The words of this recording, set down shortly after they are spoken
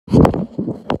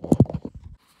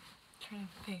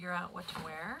figure out what to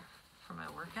wear for my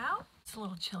workout. It's a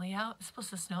little chilly out. It's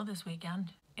supposed to snow this weekend.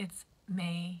 It's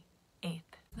May 8th.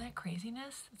 Isn't that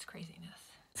craziness? It's craziness.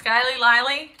 Skyly,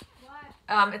 Lily.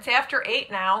 What? It's after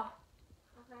 8 now.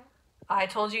 Okay. I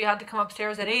told you had to come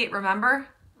upstairs at 8, remember?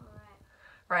 All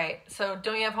right. Right. So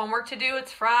don't you have homework to do?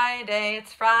 It's Friday.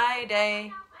 It's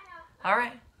Friday. I know. All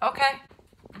right. Okay.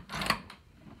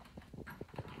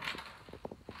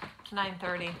 It's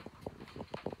 9:30.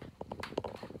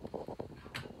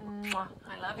 Mwah.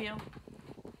 I love you.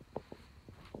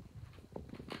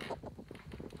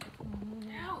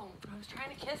 No, I was trying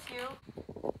to kiss you.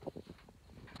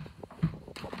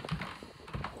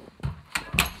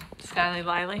 Skyly,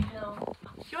 Lily? No.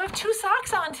 You have 2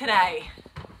 socks on today.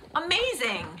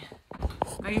 Amazing.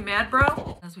 Are you mad,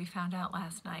 bro? As we found out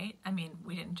last night, I mean,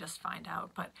 we didn't just find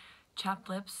out, but chapped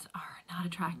lips are not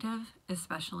attractive,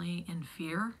 especially in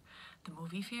Fear, the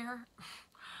movie Fear.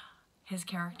 His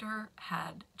character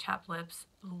had chapped lips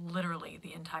literally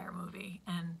the entire movie,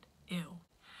 and ew.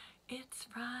 It's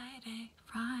Friday,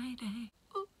 Friday.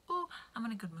 Ooh, ooh, I'm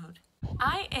in a good mood.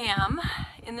 I am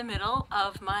in the middle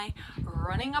of my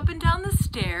running up and down the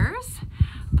stairs,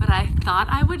 but I thought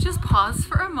I would just pause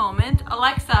for a moment.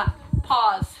 Alexa,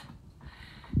 pause.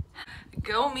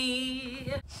 Go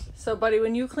me. So, buddy,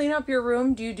 when you clean up your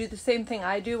room, do you do the same thing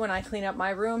I do when I clean up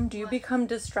my room? Do you become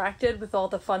distracted with all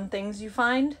the fun things you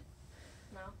find?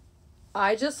 No.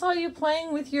 I just saw you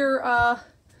playing with your,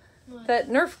 that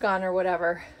Nerf gun or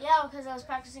whatever. Yeah, because I was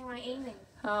practicing my aiming.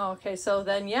 Oh, okay. So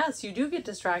then, yes, you do get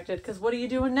distracted, because what are you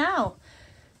doing now?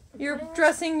 You're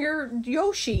dressing your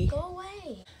Yoshi. Go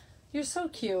away. You're so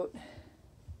cute.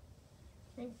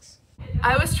 Thanks.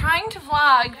 I was trying to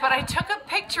vlog, but I took a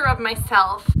picture of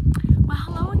myself. Well,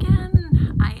 hello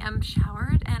again. I am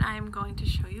showered, and I'm going to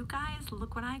show you guys.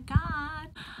 Look what I got.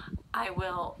 I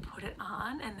will put it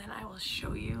on, and then I will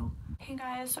show you. Hey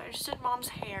guys, so I just did Mom's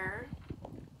hair.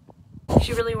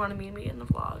 She really wanted me to be in the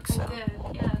vlog, so. I did,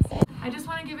 yes. I just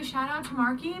want to give a shout out to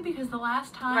Marky because the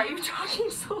last time. Why are you talking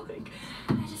so like?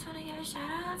 I just want to give a shout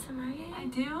out to Marky. I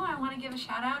do. I want to give a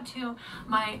shout out to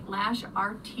my lash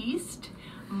artiste,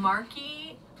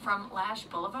 Marky from Lash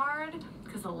Boulevard,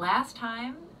 because the last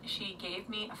time she gave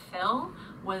me a fill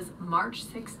was March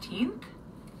 16th,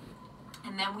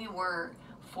 and then we were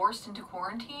forced into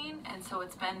quarantine, and so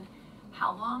it's been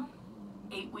how long?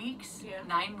 8 weeks? Yeah.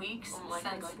 9 weeks Like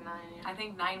since, 9, yeah. I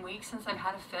think 9 weeks since I've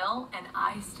had a fill, and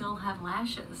I still have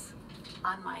lashes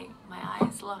on my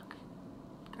eyes. Look,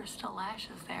 there's still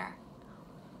lashes there.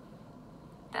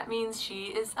 That means she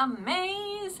is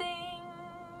amazing.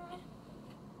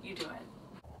 You do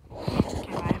it.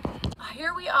 Okay, bye.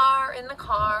 Here we are in the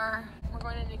car. We're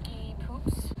going to Nikki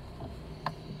Poops.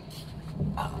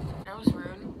 Oh, that was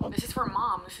rude. This is for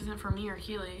Mom. This isn't for me or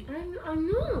Keely. I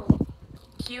know.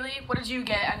 Keely, what did you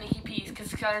get at Nikki P's? Because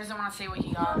Skylar doesn't want to say what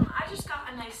he got. I just got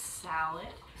a nice salad.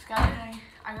 Skylar,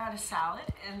 I got a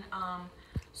salad and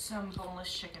some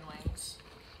boneless chicken wings.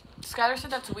 Skylar said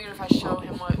that's weird if I show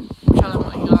them what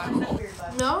he got. That's weird,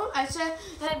 bud. No, I said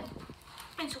that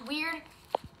it's weird.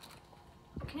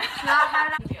 Can you not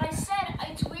have that? I said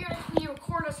it's weird if we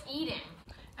record us eating.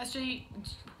 SJ,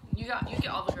 you get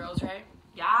all the girls, right?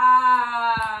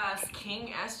 Yes,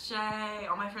 King SJ.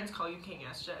 All my friends call you King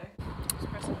SJ.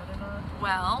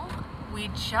 Well, we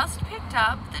just picked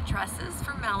up the dresses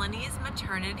for Melanie's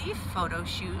maternity photo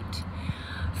shoot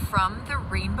from the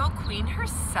Rainbow Queen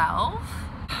herself.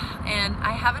 And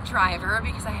I have a driver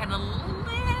because I had a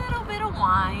little bit of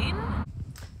wine.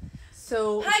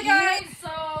 So Hi guys,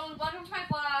 so welcome to my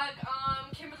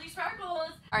vlog, Kimberly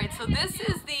Sparkles. Alright, so this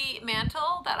is the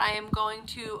mantle that I am going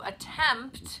to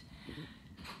attempt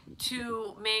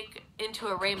to make into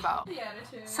a rainbow.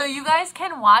 So you guys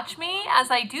can watch me as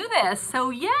I do this.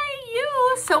 So yay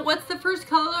you! So what's the first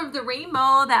color of the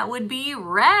rainbow? That would be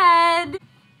red.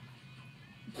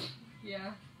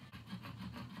 Yeah.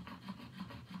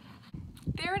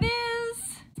 There it is.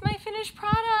 It's my finished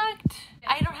product.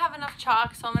 I don't have enough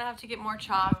chalk, so I'm gonna have to get more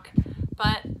chalk.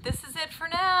 But this is it for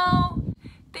now.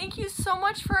 Thank you so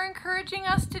much for encouraging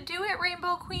us to do it,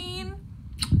 Rainbow Queen.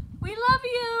 We love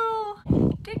you.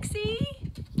 Dixie,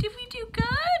 did we do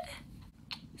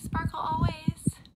good? Sparkle always.